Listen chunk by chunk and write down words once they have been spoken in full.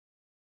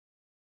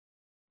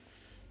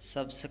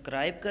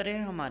Subscribe करें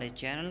हमारे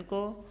channel को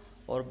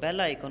और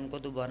बेल आइकन को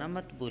दबाना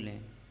मत भूलें।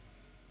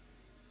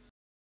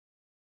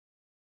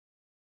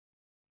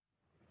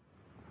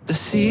 The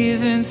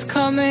seasons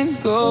come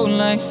and go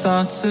like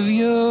thoughts of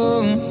you,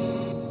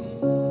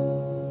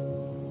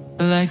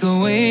 like a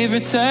wave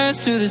returns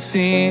to the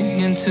sea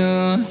into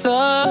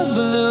the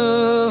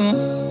blue.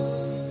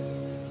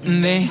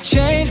 They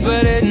change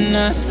but in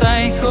a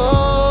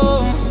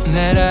cycle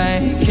that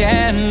I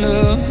can't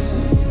lose,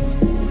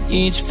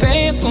 each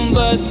painful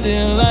but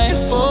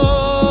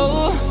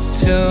delightful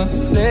to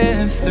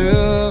live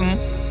through.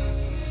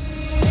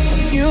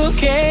 You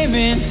came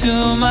into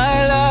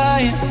my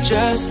life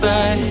just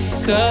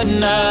like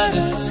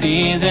another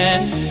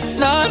season,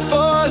 not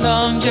for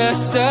long,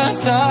 just a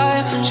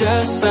time,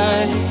 just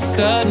like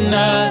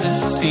another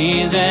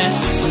season.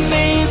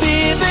 Maybe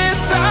this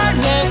time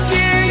next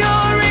year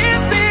you'll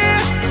reappear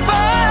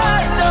for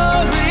no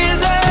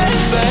reason,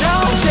 but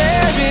I'll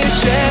cherish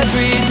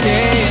every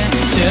day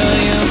until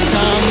you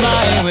come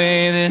my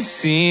way this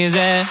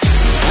season.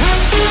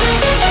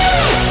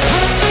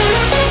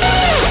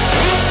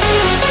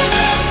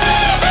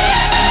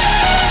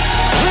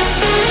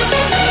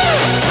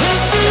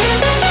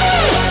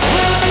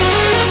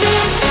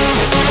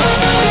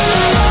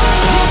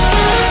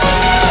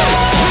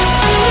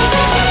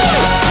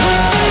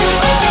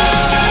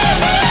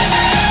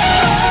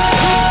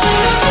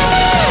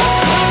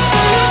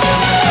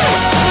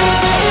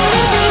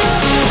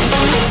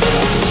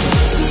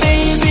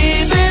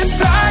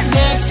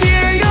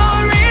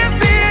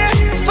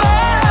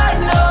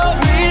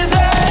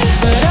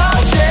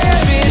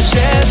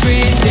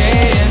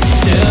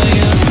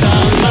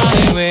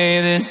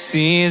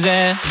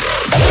 Season.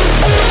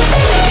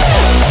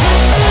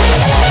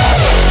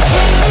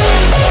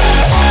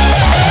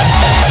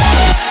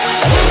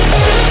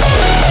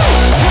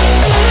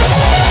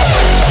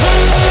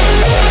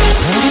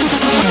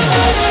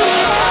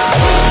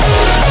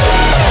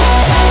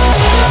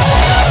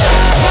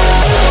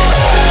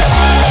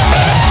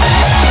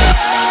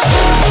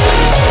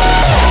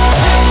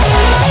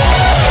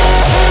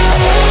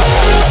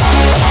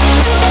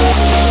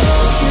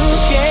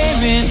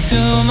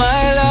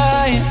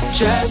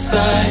 Just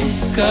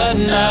like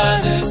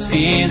another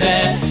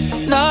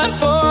season, not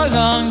for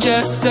long,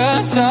 just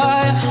a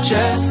time,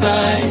 just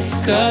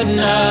like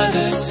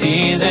another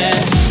season.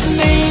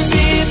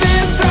 Maybe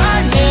this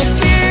time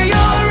next year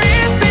you'll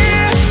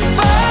reappear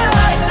for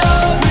no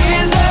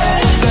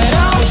reason, but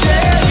I'll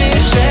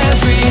cherish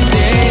every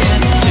day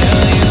until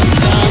you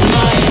come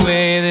my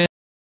way.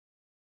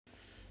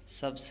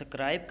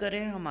 Subscribe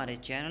करें हमारे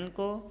channel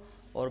को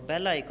और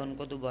bell icon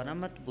को दबाना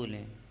मत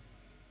भूलें।